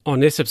On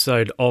this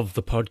episode of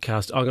the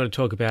podcast, I'm going to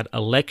talk about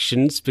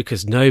elections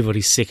because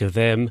nobody's sick of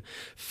them,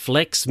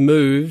 flex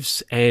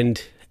moves,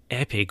 and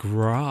epic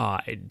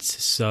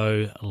rides.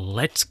 So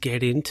let's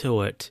get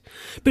into it.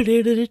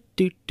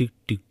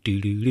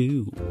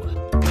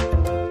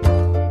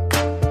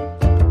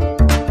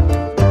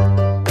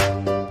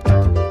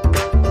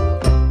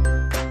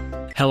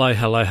 Hello,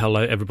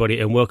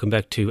 everybody, and welcome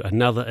back to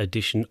another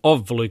edition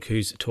of the Luke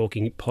Who's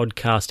Talking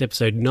podcast,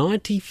 episode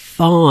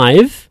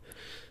 95.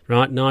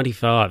 Right,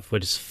 95. We're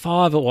just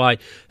five away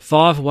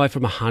from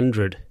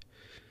 100.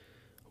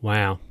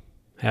 Wow.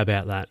 How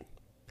about that?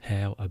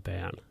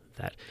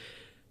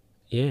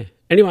 Yeah.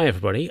 Anyway,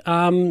 everybody,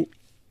 so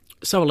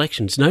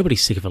elections.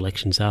 Nobody's sick of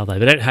elections, are they?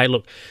 But hey,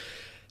 look,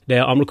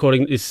 now I'm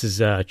recording, this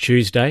is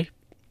Tuesday,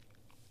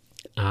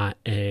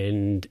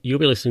 and you'll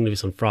be listening to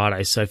this on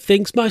Friday, so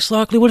things most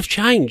likely would have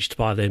changed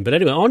by then. But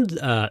anyway, on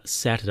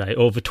Saturday,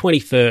 or the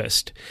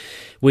 21st,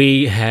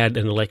 we had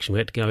an election. We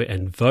had to go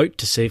and vote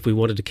to see if we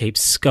wanted to keep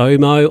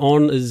ScoMo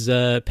on as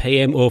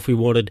PM or if we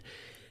wanted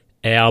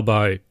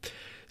Albo.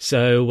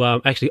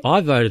 So actually, I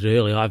voted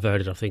early. I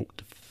voted, I think,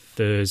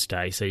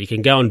 Thursday. So you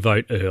can go and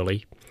vote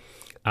early,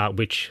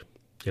 which,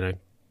 you know,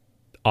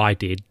 I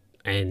did.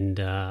 And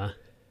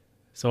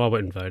so I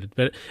went and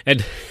voted.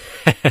 And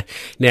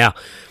now,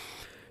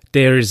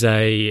 there is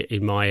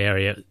in my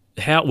area,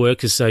 how it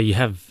works is so you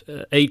have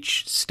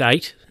each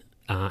state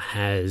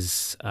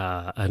has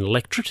an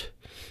electorate,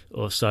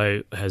 or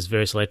so has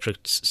various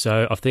electorates.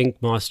 So I think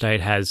my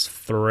state has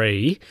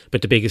 3,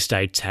 but the bigger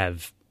states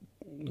have,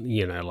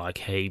 you know, like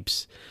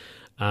heaps.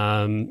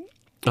 I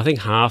think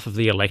half of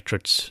the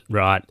electorates,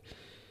 right,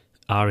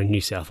 are in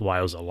New South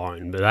Wales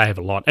alone, but they have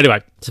a lot.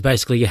 Anyway, so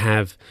basically you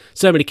have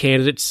so many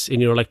candidates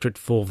in your electorate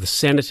for the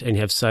Senate, and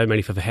you have so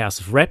many for the House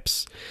of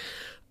Reps.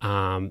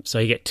 So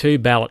you get 2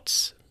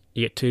 ballots.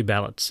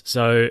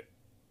 So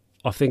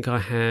I think I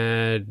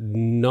had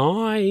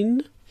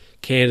 9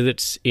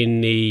 candidates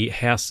in the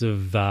House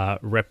of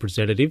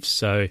Representatives.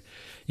 So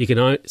you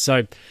can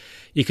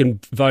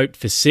vote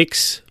for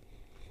 6.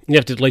 You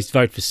have to at least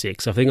vote for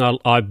 6. I think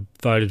I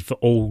voted for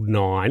all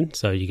 9.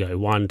 So you go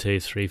 1, 2,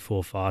 3,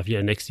 4, 5.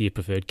 Yeah, next to your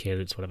preferred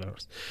candidates, whatever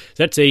else.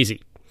 So that's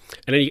easy.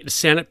 And then you get the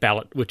Senate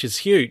ballot, which is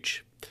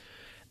huge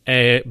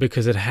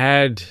because it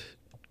had.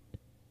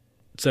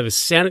 So the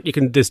Senate,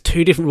 there's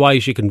 2 different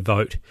ways you can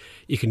vote.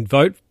 You can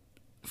vote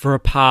for a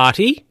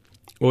party,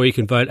 or you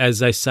can vote, as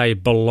they say,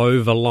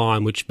 below the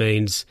line, which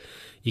means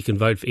you can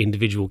vote for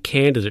individual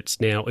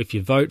candidates. Now, if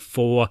you vote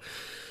for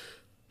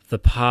the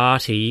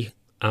party,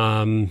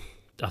 I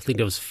think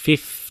there was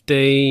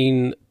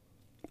 15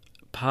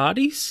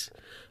 parties.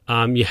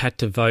 You had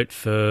to vote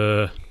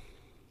for,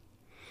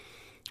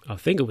 I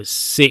think it was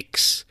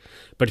 6.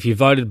 But if you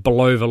voted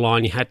below the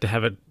line, you had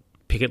to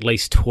pick at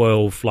least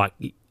 12, like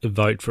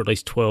vote for at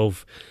least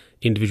 12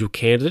 individual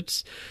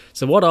candidates.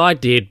 So what I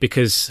did,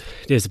 because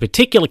there's a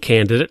particular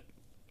candidate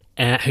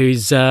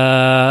who's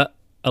a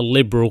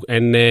Liberal,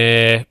 and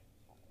they're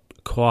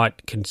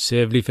quite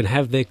conservative and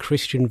have their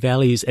Christian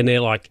values, and they're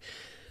like,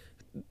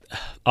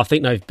 I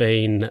think they've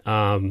been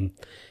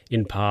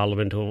in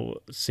Parliament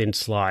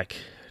since like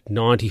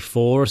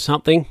 94 or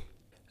something.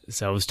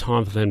 So it was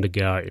time for them to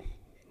go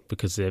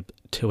because they're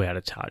too out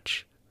of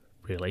touch,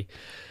 really.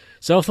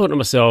 So I thought to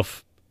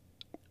myself,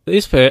 I'm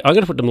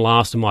going to put them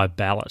last on my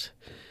ballot.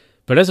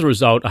 But as a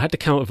result, I had to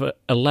come up with an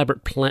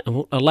elaborate plan.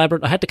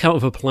 I had to come up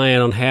with a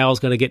plan on how I was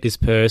going to get this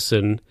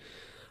person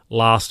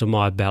last on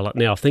my ballot.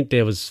 Now, I think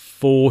there was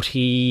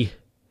 40...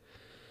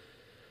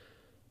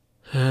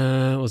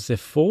 was there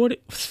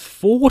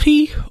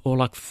 40 or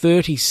like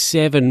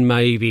 37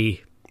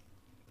 maybe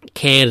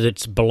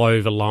candidates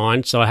below the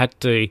line? So I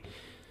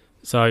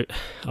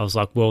was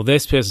like, well,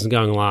 this person's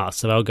going last.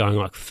 So they were going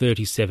like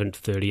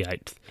 37th,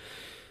 38th.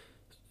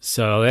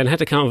 So I then had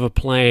to come up with a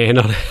plan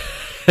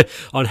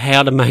on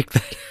how to make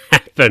that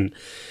happen.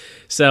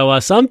 So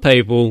some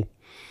people,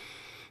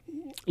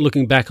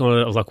 looking back on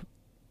it, I was like,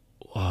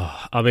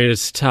 oh, I mean,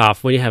 it's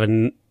tough when you have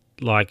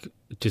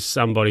just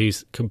somebody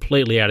who's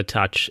completely out of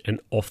touch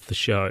and off the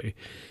show.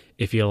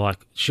 If you're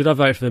like, should I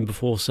vote for them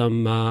before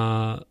some,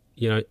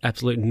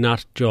 absolute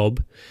nut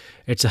job?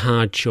 It's a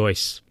hard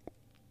choice.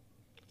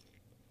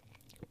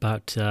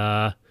 But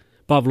by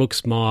the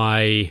looks,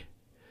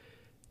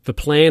 the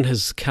plan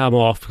has come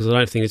off because I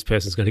don't think this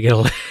person's going to get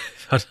elected.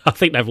 I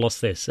think they've lost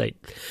their seat.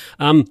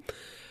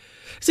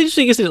 It's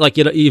interesting, isn't it? Like,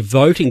 you know, you're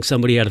voting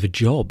somebody out of a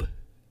job.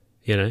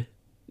 You know,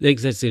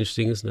 that's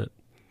interesting, isn't it?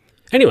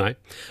 Anyway,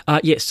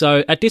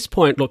 so at this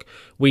point, look,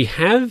 we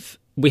have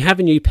a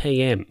new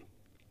PM.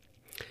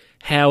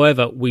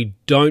 However, we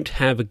don't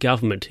have a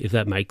government, if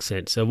that makes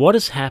sense. So what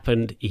has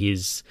happened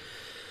is,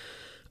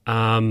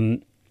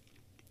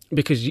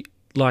 because,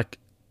 like,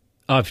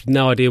 I've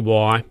no idea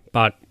why,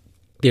 but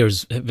there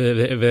was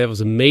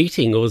a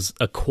meeting, it was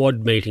a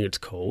quad meeting it's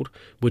called,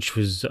 which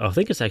was, I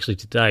think it's actually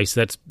today,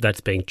 so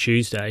that's being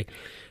Tuesday,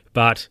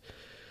 but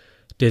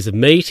there's a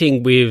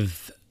meeting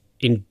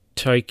in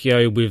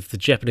Tokyo with the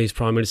Japanese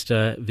Prime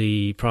Minister,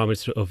 the Prime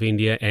Minister of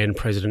India, and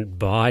President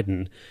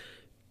Biden,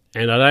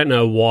 And I don't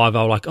know why they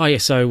were like, oh, yeah,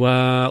 so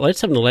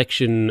let's have an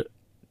election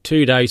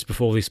 2 days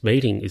before this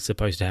meeting is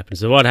supposed to happen.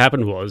 So what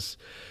happened was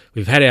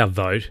we've had our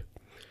vote.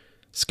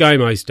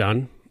 ScoMo's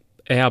done.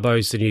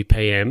 Albo's the new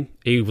PM.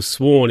 He was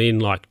sworn in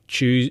like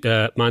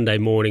Monday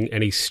morning,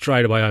 and he's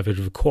straight away over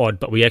to the Quad.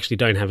 But we actually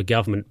don't have a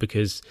government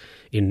because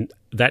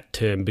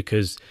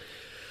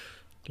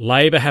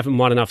Labor haven't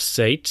won enough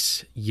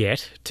seats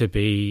yet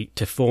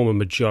to form a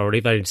majority.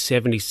 They need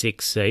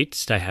 76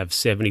 seats. They have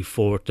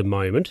 74 at the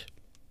moment.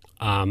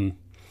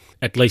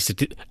 At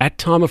least at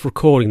time of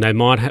recording, they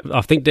might have.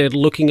 I think they're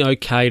looking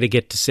okay to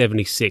get to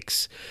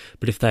 76.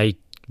 But if they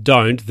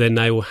don't, then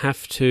they will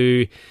have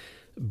to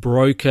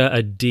broker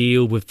a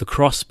deal with the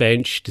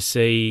crossbench to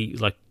see,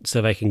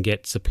 so they can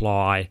get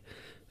supply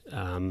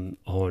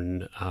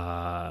with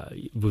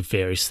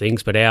various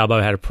things. But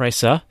Albo had a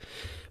presser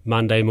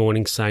Monday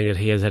morning saying that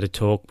he has had a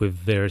talk with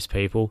various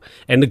people,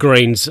 and the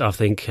Greens, I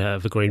think,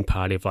 the Green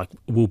Party have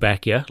we'll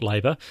back you,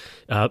 Labor,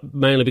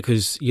 mainly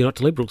because you're not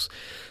the Liberals.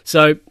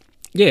 So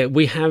yeah,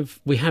 we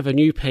have a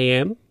new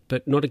PM,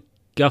 but not a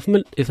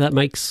government, if that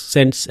makes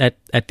sense at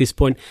this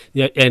point.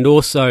 And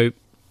also,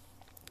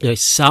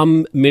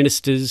 some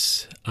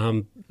ministers,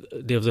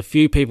 there was a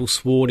few people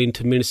sworn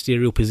into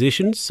ministerial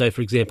positions. So,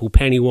 for example,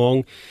 Penny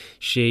Wong,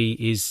 she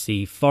is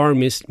the foreign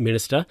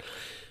minister.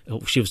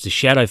 She was the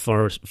shadow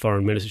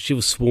foreign minister. She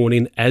was sworn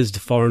in as the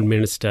foreign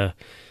minister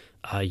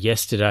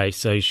yesterday.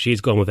 So she's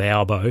gone with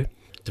Albo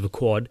to the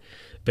Quad.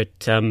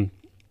 But I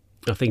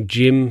think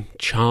Jim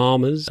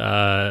Chalmers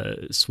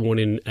sworn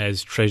in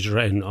as treasurer,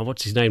 and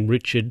what's his name,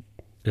 Richard,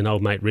 an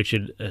old mate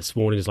Richard,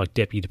 sworn in as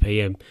deputy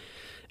PM.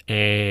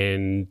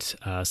 And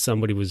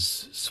somebody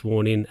was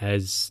sworn in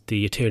as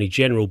the Attorney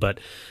General.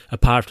 But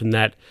apart from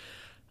that,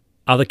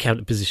 other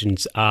cabinet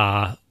positions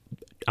are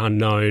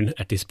unknown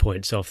at this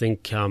point. So I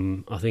think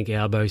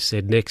Albo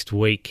said next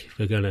week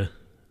we're going to,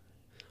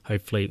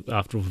 hopefully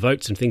after all the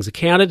votes and things are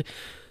counted,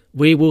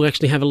 we will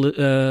actually have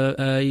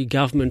a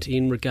government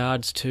in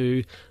regards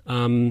to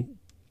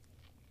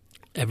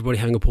everybody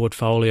having a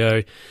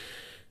portfolio,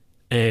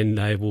 and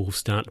they will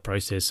start the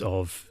process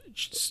of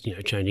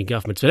changing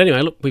governments. But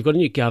anyway, look, we've got a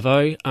new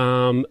Gavo.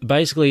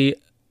 Basically,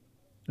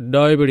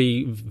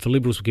 nobody, the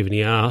Liberals were given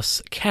the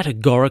arse.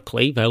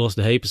 Categorically, they lost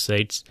a heap of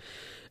seats.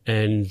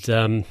 And,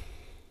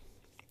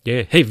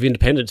 heap of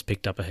independents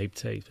picked up a heap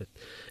too. But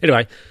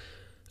anyway,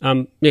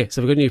 so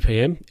we've got a new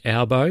PM,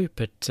 Albo,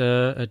 but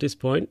at this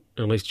point,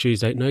 at least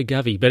Tuesday, no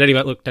Govey. But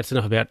anyway, look, that's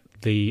enough about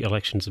the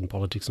elections and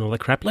politics and all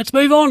that crap. Let's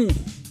move on.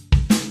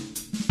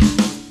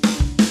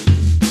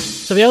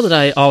 So the other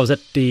day, I was at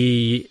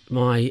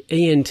my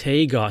ENT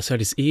guy, so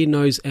it's ear,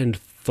 nose and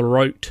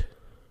throat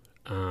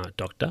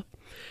doctor,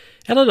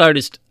 and I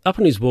noticed up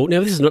on his wall, now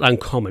this is not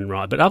uncommon,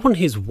 right, but up on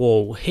his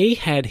wall, he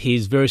had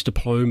his various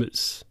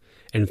diplomas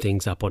and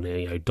things up on there,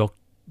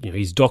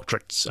 his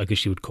doctorates, I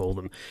guess you would call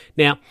them.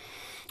 Now,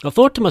 I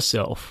thought to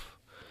myself,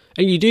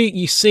 and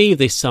you see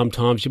this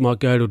sometimes, you might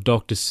go to a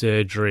doctor's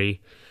surgery,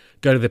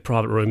 go to their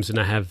private rooms, and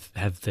they have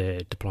their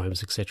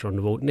diplomas, etc. on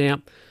the wall.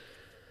 Now,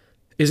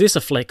 is this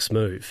a flex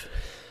move?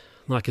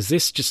 Is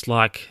this just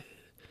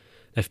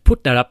they've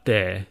put that up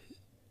there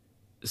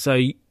so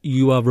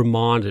you are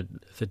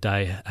reminded that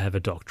they have a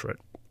doctorate?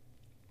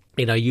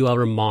 You are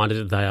reminded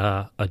that they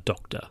are a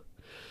doctor,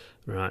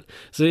 right?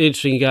 So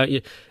interesting, you go,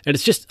 and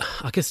it's just,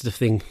 I guess the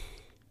thing,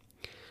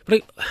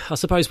 but I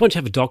suppose once you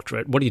have a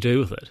doctorate, what do you do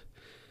with it?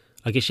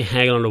 I guess you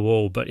hang it on the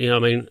wall, but,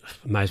 may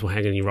as well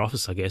hang it in your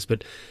office, I guess,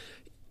 but,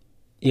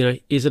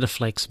 is it a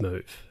flex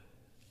move?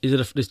 Is it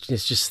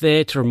it's just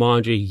there to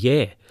remind you,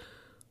 yeah,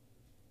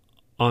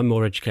 I'm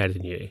more educated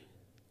than you,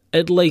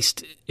 at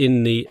least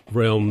in the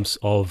realms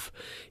of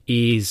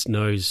ears,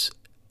 nose,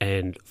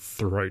 and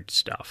throat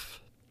stuff.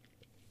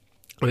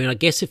 I mean, I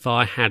guess if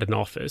I had an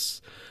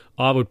office,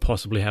 I would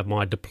possibly have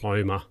my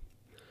diploma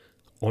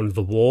on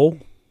the wall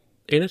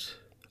in it,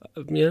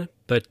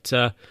 but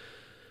I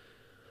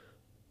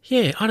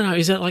don't know.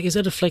 Is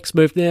that a flex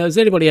move now? Is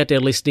anybody out there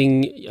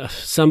listening?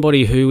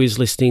 Somebody who is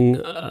listening,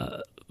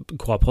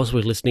 quite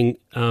possibly listening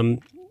to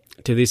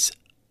this,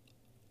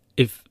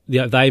 if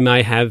they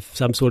may have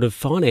some sort of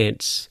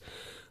finance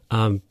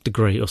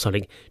degree or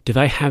something, do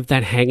they have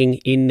that hanging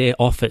in their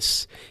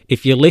office?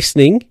 If you're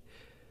listening,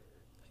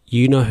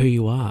 you know who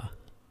you are.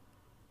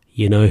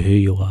 You know who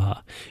you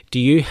are. Do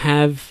you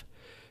have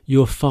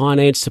your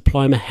finance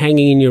diploma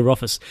hanging in your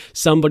office?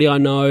 Somebody I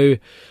know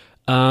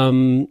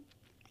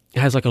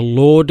has a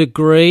law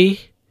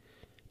degree.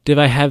 Do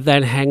they have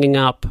that hanging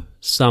up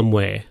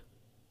somewhere?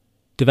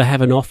 Do they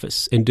have an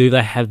office, and do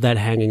they have that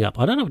hanging up?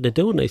 I don't know what they're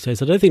doing these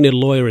days. I don't think they're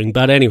lawyering,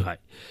 but anyway,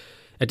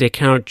 at their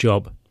current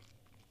job,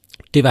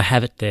 do they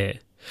have it there?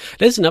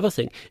 There's another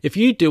thing. If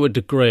you do a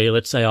degree,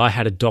 let's say I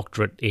had a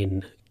doctorate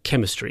in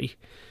chemistry,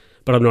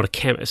 but I'm not a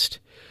chemist,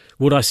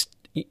 would I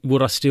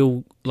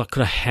still,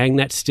 could I hang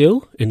that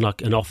still in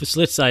an office?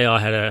 Let's say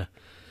I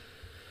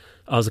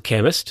was a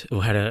chemist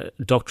or had a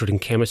doctorate in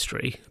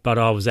chemistry, but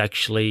I was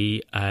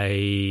actually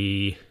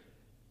I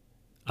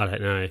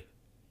don't know,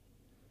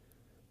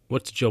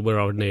 what's a job where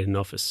I would need an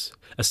office?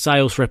 A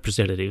sales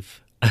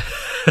representative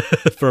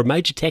for a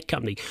major tech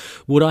company,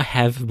 would I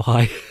have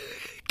my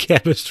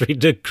chemistry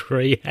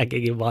degree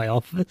hanging in my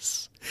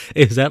office?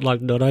 Is that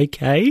like not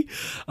okay?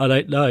 I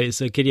don't know.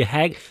 So can you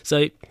hang?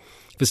 So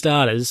for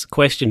starters,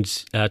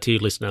 questions to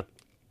your listener.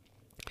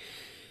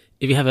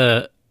 If you have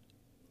a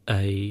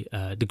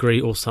degree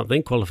or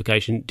something,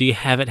 qualification, do you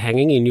have it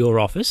hanging in your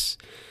office?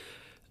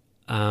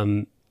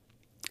 And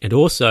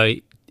also,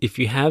 if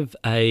you have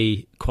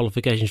a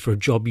qualification for a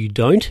job you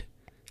don't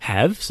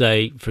have,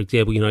 say, for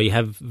example, you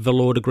have the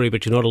law degree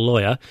but you're not a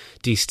lawyer,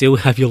 do you still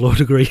have your law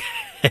degree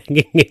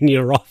hanging in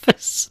your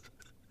office?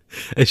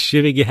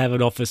 Assuming you have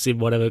an office in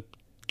whatever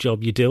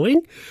job you're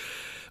doing?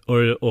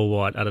 Or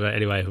what? I don't know.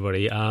 Anyway,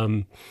 everybody,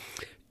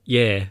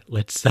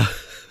 let's...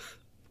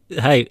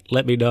 hey,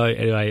 let me know.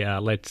 Anyway,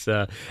 let's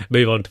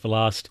move on to the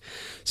last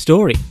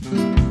story.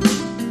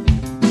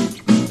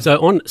 So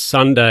on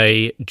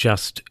Sunday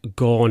just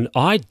gone,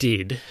 I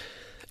did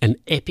an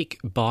epic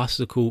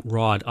bicycle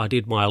ride. I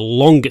did my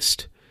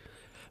longest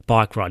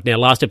bike ride. Now,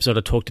 last episode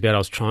I talked about I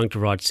was trying to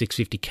ride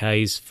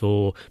 650Ks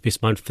for this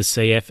month for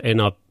CF,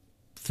 and I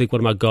think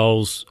one of my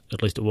goals,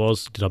 at least it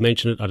was, did I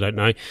mention it? I don't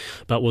know,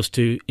 but was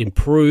to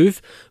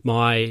improve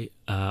my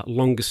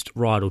longest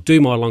ride, or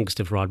do my longest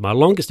ever ride. My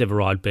longest ever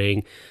ride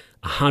being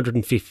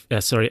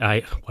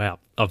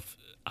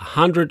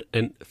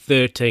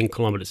 113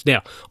 kilometres.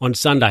 Now, on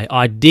Sunday,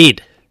 I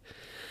did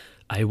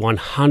a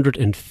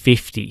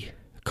 150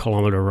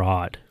 kilometre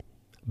ride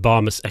by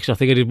myself. Actually, I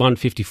think I did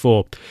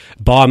 154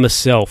 by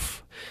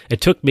myself. It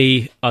took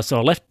me, so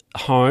I left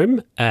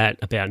home at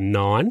about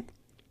 9,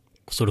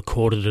 sort of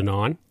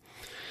 8:45,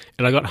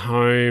 and I got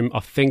home,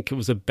 I think it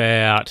was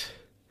about,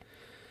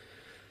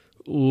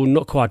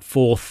 not quite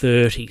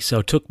 4:30. So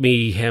it took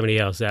me, how many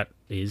hours that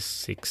is?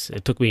 6.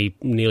 It took me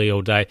nearly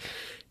all day.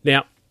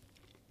 Now,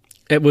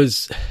 it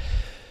was,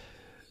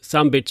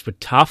 some bits were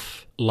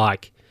tough,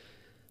 like,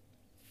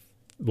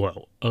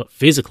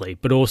 physically,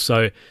 but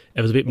also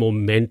it was a bit more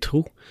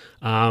mental.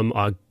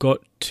 I got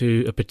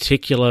to a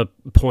particular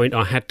point,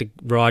 I had to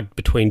ride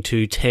between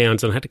two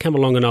towns, and I had to come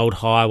along an old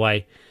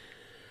highway,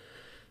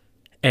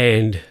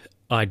 and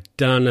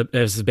it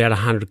was about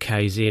 100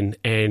 Ks in,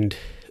 and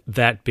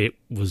that bit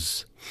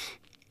was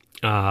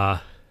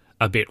a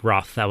bit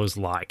rough. That was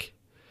like,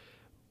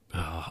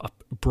 a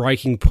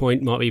breaking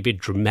point might be a bit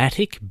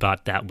dramatic,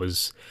 but that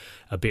was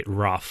a bit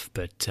rough.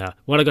 But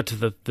when I got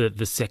to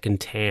the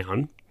second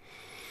town,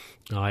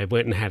 I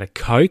went and had a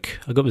Coke.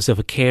 I got myself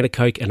a can of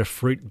Coke and a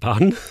fruit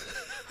bun.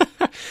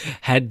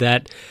 Had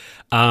that,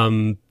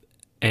 and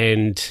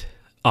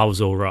I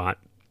was all right.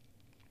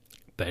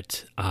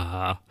 But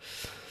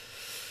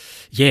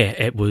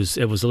it was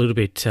a little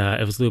bit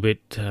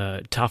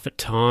tough at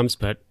times.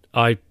 But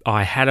I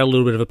had a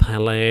little bit of a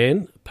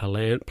plan.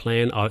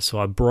 So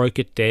I broke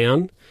it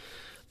down.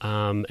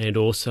 And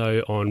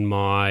also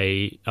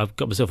I've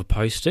got myself a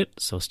Post-it,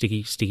 so a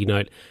sticky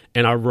note,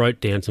 and I wrote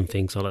down some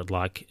things on it,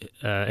 like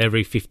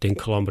every 15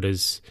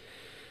 kilometres,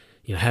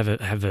 have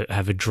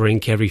a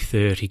drink. Every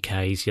 30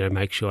 Ks,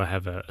 make sure I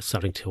have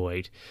something to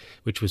eat,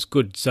 which was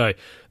good. So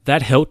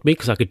that helped me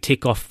because I could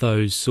tick off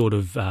those sort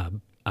of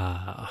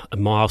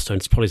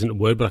milestones. Probably isn't a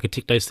word, but I could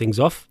tick those things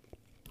off.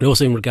 And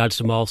also in regards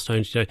to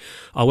milestones,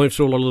 I went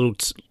through a lot of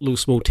little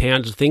small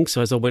towns and things.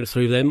 So as I went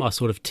through them, I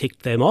sort of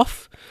ticked them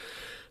off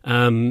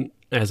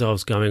as I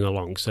was going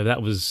along. So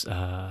that was,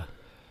 that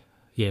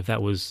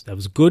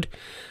was good.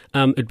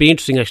 It'd be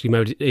interesting actually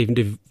maybe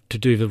even to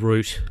do the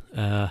route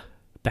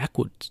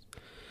backwards.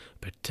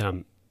 But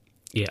I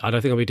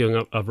don't think I'll be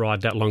doing a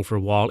ride that long for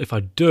a while. If I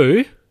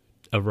do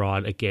a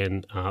ride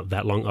again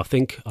that long, I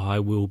think I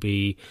will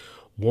be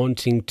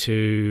wanting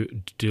to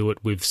do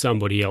it with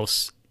somebody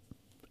else.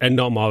 And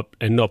not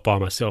by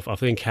myself. I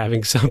think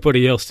having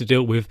somebody else to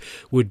deal with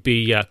would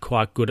be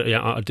quite good.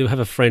 I do have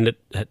a friend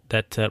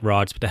that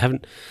rides, but they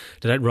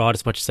don't ride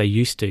as much as they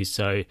used to.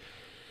 So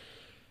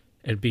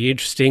it'd be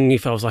interesting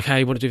if I was like,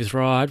 "Hey, want to do this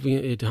ride? We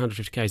did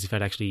 150 Ks." If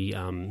they'd actually,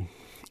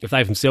 if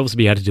they themselves would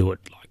be able to do it,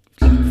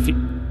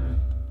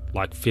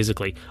 like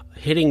physically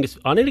hitting this.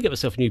 I need to get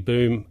myself a new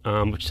boom,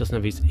 which doesn't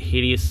have these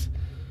hideous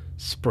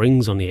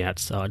springs on the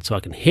outside, so I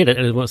can hit it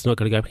and it's not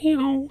going to go.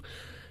 Pew.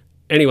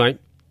 Anyway.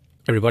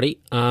 Everybody,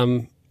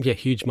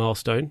 huge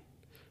milestone.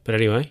 But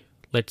anyway,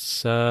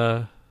 let's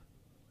wrap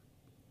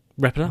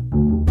it up.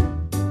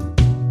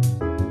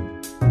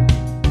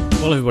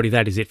 Well, everybody,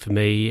 that is it for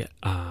me.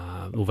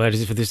 That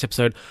is it for this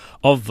episode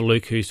of the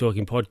Luke Who's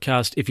Talking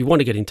podcast. If you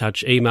want to get in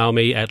touch, email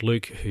me at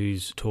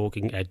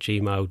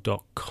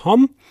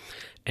lukewho'stalking@gmail.com.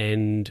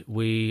 And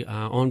we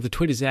are on the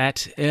Twitters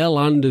at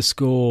L_Who's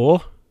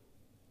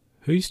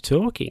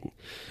Talking.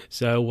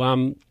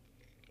 So,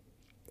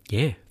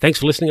 thanks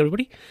for listening,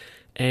 everybody.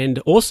 And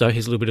also,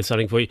 here's a little bit of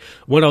something for you.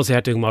 When I was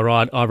out doing my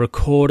ride, I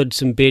recorded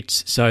some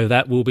bits, so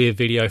that will be a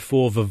video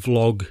for the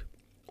vlog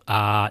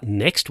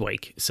next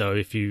week. So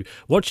if you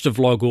watched the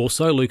vlog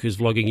also, Luke is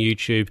vlogging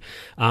YouTube,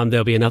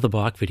 there'll be another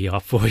bike video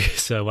up for you.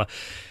 So,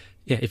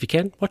 if you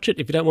can, watch it.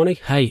 If you don't want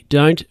to, hey,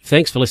 don't.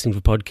 Thanks for listening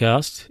to the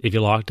podcast. If you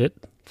liked it,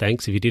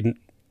 thanks. If you didn't,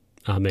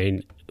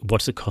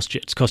 what's it cost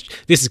you?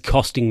 This is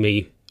costing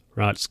me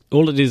right?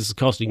 All it is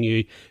costing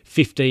you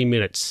 15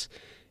 minutes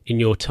in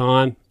your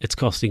time. It's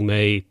costing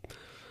me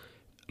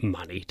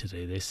money to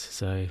do this.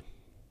 So,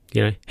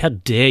 how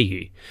dare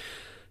you?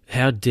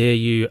 How dare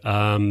you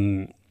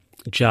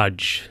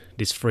judge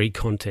this free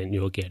content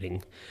you're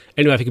getting?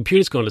 Anyway, if your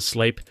computer's gone to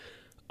sleep,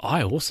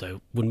 I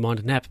also wouldn't mind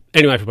a nap.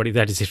 Anyway, everybody,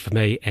 that is it for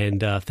me,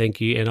 and thank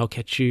you, and I'll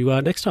catch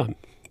you next time.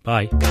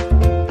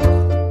 Bye.